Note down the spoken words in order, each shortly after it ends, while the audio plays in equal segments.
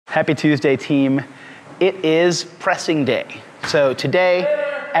Happy Tuesday, team. It is pressing day. So today,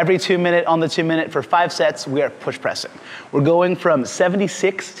 every 2 minute on the 2 minute for 5 sets, we are push pressing. We're going from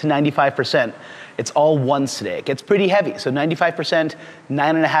 76 to 95%. It's all ones today. It gets pretty heavy. So 95%,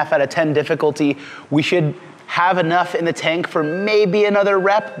 9.5 out of 10 difficulty. We should have enough in the tank for maybe another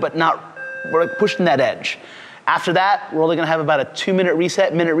rep, but not, we're pushing that edge. After that, we're only gonna have about a 2 minute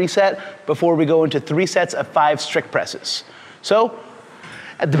reset before we go into 3 sets of 5 strict presses. So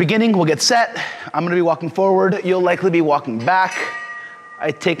at the beginning, we'll get set. I'm gonna be walking forward. You'll likely be walking back. I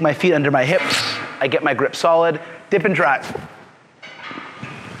take my feet under my hips. I get my grip solid, dip and drive.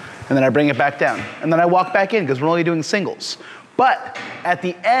 And then I bring it back down. And then I walk back in because we're only doing singles. But at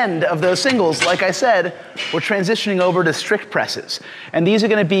the end of those singles, like I said, we're transitioning over to strict presses. And these are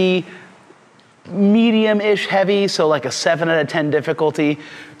gonna be medium-ish heavy, so like a 7 out of 10 difficulty.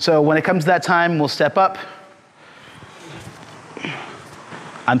 So when it comes to that time, we'll step up.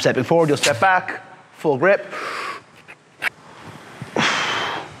 I'm stepping forward, you'll step back, full grip.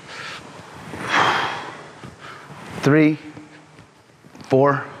 3,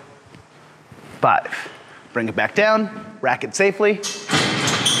 4, 5. Bring it back down, rack it safely.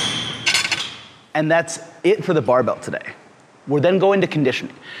 And that's it for the barbell today. We're then going to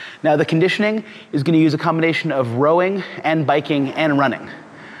conditioning. Now the conditioning is gonna use a combination of rowing and biking and running.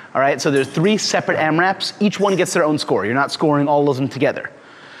 All right, so there's 3 separate AMRAPs. Each one gets their own score. You're not scoring all of them together.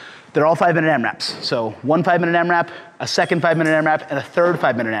 They're all 5-minute AMRAPs. So 1 5-minute AMRAP, a second 5-minute AMRAP, and a third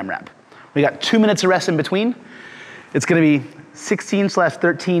 5-minute AMRAP. We got 2 minutes of rest in between. It's gonna be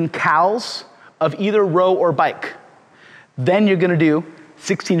 16/13 cals of either row or bike. Then you're gonna do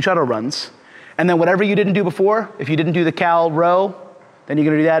 16 shuttle runs. And then whatever you didn't do before, if you didn't do the cal row, then you're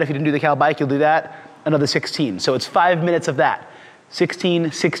gonna do that. If you didn't do the cal bike, you'll do that. Another 16. So it's 5 minutes of that.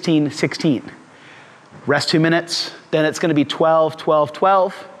 16, 16, 16. Rest 2 minutes, then it's gonna be 12, 12,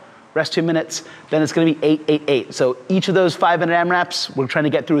 12. Rest 2 minutes, then it's gonna be 8, 8, 8. So each of those 5-minute AMRAPs, we're trying to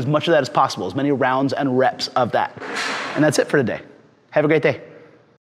get through as much of that as possible, as many rounds and reps of that. And that's it for today. Have a great day.